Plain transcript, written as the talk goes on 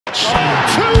2-1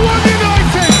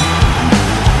 United!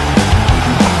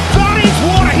 That is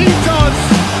what he does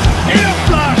in a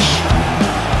flash!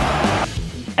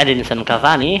 Edinson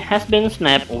Cavani has been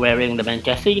snapped wearing the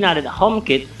Manchester United home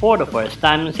kit for the first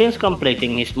time since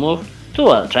completing his move to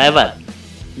Old Trafford.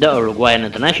 The Uruguayan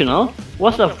international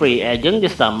was a free agent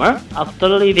this summer after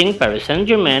leaving Paris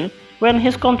Saint-Germain when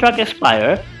his contract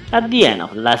expired at the end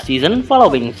of last season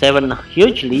following 7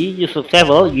 hugely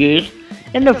successful years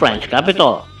in the French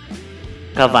capital.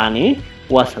 Cavani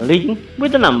was linked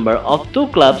with a number of 2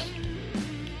 clubs,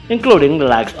 including the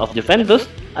likes of Juventus,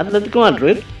 Atletico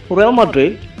Madrid, Real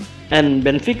Madrid, and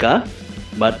Benfica,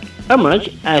 but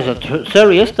emerged as a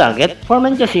serious target for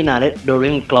Manchester United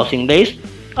during closing days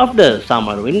of the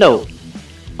summer window.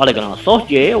 Ole Gunnar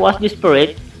Solskjaer was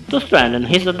desperate to strengthen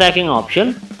his attacking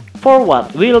option for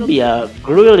what will be a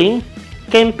grueling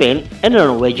campaign, and the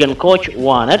Norwegian coach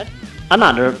wanted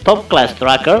another top-class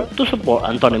striker to support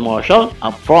Anthony Martial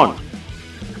up front.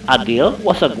 A deal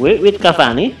was agreed with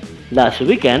Cavani last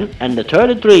weekend, and the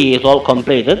 33-year-old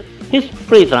completed his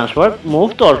free transfer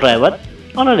move to Old Trafford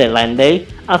on a deadline day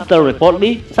after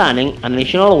reportedly signing an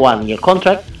additional 1-year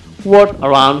contract worth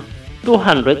around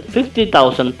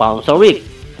 £250,000 a week.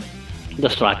 The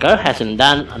striker hasn't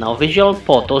done an official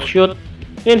photo shoot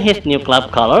in his new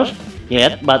club colors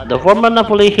yet, but the former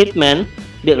Napoli hitman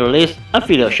did release a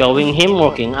video showing him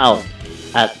working out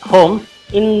at home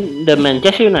in the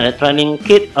Manchester United training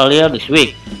kit earlier this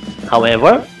week.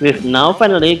 However, we've now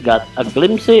finally got a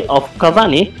glimpse of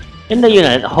Cavani in the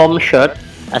United home shirt,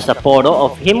 as a photo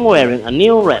of him wearing a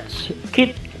new red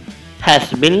kit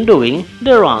has been doing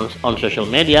the rounds on social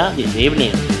media this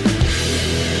evening.